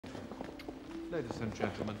Ladies and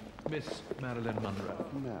gentlemen, Miss Marilyn Monroe.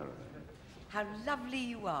 Marilyn. How lovely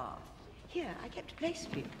you are. Here, I kept a place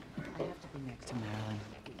for you. I have to be next to Marilyn.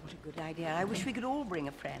 What a good idea. I wish we could all bring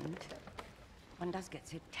a friend. One does get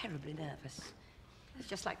so terribly nervous. It's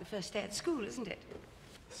just like the first day at school, isn't it?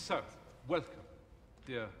 So, welcome,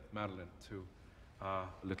 dear Marilyn, to our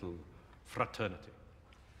little fraternity.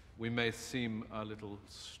 We may seem a little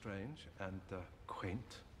strange and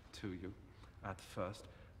quaint to you at first,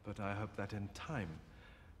 but I hope that in time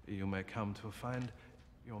you may come to find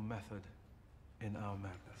your method in our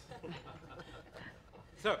madness.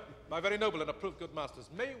 So, my very noble and approved good masters,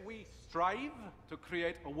 may we strive to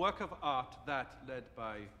create a work of art that, led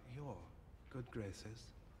by your good graces,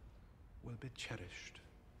 will be cherished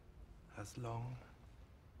as long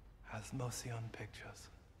as Motion Pictures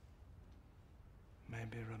may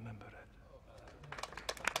be remembered.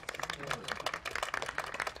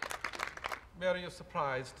 Were you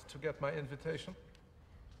surprised to get my invitation?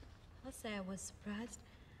 I'll say I was surprised.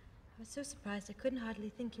 I was so surprised I couldn't hardly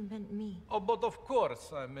think you meant me. Oh, but of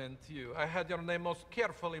course I meant you. I had your name most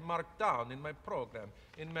carefully marked down in my program.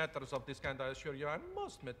 In matters of this kind, I assure you, I'm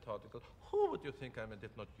most methodical. Who would you think I meant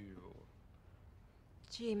if not you?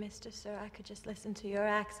 Gee, Mr. Sir, I could just listen to your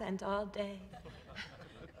accent all day.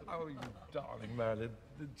 Oh, you darling Marilyn.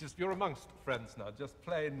 Just, you're amongst friends now. Just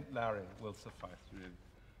plain Larry will suffice, really.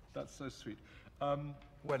 That's so sweet.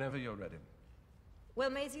 Whenever you're ready. Well,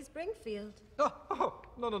 Maisie Springfield. Oh,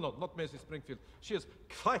 no, not Maisie Springfield. She is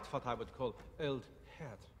quite what I would call old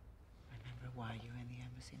hat. Remember why you were in the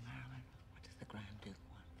embassy, Marilyn? What does the Grand Duke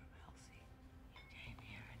want from Elsie? You came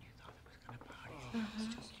here and you thought it was going to party.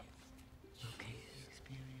 It's just you. Okay,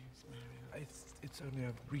 experience, Marilyn. It's only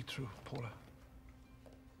a read-through, Paula.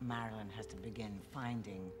 Marilyn has to begin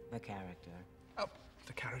finding the character. Oh,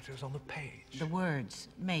 the character is on the page. The words,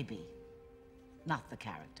 maybe. Not the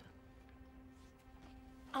character.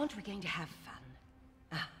 Aren't we going to have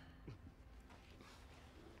fun?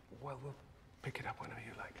 Well, we'll pick it up whenever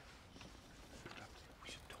you like.